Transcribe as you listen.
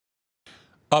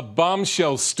A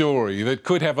bombshell story that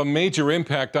could have a major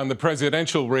impact on the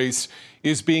presidential race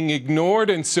is being ignored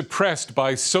and suppressed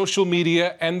by social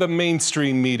media and the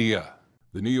mainstream media.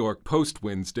 The New York Post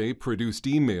Wednesday produced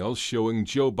emails showing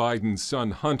Joe Biden's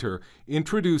son Hunter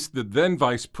introduced the then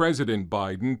Vice President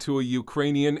Biden to a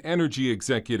Ukrainian energy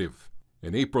executive.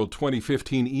 An April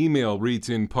 2015 email reads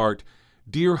in part,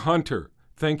 "Dear Hunter,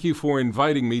 thank you for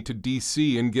inviting me to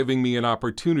D.C. and giving me an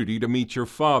opportunity to meet your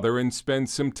father and spend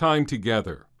some time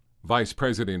together." Vice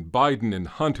President Biden and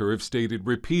Hunter have stated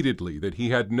repeatedly that he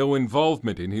had no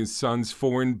involvement in his son's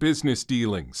foreign business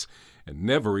dealings and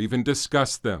never even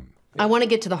discussed them. I want to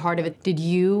get to the heart of it. Did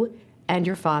you and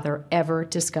your father ever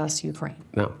discuss Ukraine?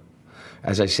 No.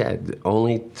 As I said, the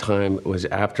only time was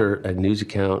after a news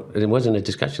account, and it wasn't a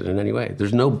discussion in any way.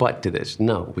 There's no but to this.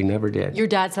 No, we never did. Your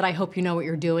dad said, "I hope you know what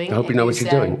you're doing." I hope you know what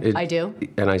you're doing. I do?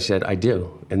 And I said, I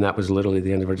do. And that was literally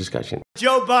the end of our discussion.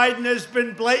 Joe Biden has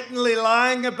been blatantly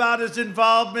lying about his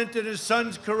involvement in his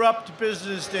son's corrupt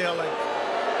business dealings.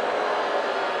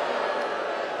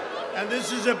 And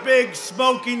this is a big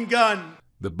smoking gun.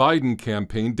 The Biden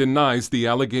campaign denies the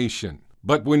allegation.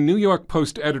 But when New York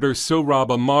Post editor Sohrab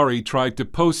Ahmari tried to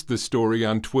post the story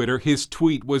on Twitter, his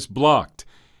tweet was blocked.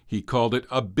 He called it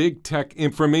a big tech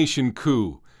information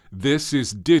coup. This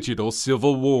is digital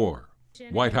civil war.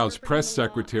 White House Press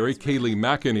Secretary Kayleigh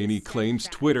McEnany claims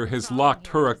Twitter has locked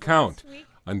her account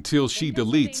until she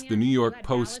deletes the New York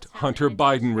Post Hunter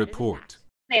Biden report.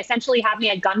 They essentially have me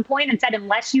at gunpoint and said,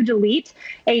 unless you delete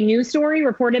a news story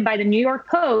reported by the New York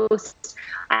Post,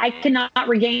 I cannot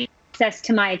regain access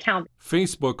to my account.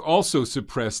 Facebook also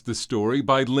suppressed the story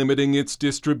by limiting its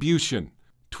distribution.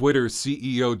 Twitter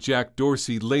CEO Jack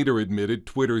Dorsey later admitted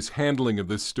Twitter's handling of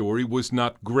the story was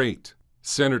not great.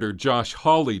 Senator Josh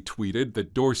Hawley tweeted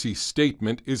that Dorsey's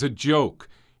statement is a joke.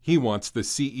 He wants the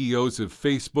CEOs of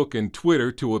Facebook and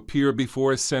Twitter to appear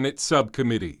before a Senate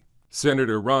subcommittee.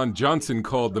 Senator Ron Johnson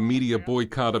called the media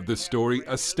boycott of the story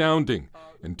astounding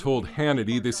and told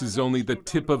Hannity this is only the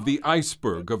tip of the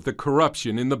iceberg of the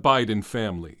corruption in the Biden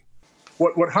family.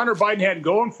 What Hunter Biden had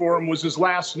going for him was his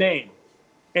last name,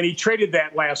 and he traded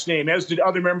that last name, as did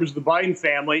other members of the Biden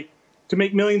family, to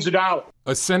make millions of dollars.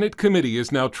 A Senate committee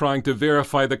is now trying to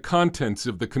verify the contents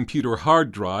of the computer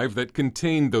hard drive that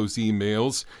contained those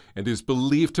emails and is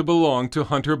believed to belong to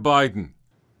Hunter Biden.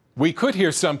 We could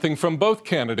hear something from both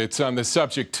candidates on the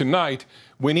subject tonight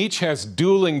when each has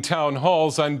dueling town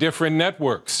halls on different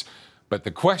networks. But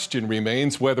the question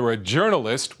remains whether a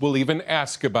journalist will even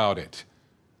ask about it.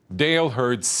 Dale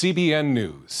Hurd, CBN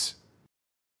News.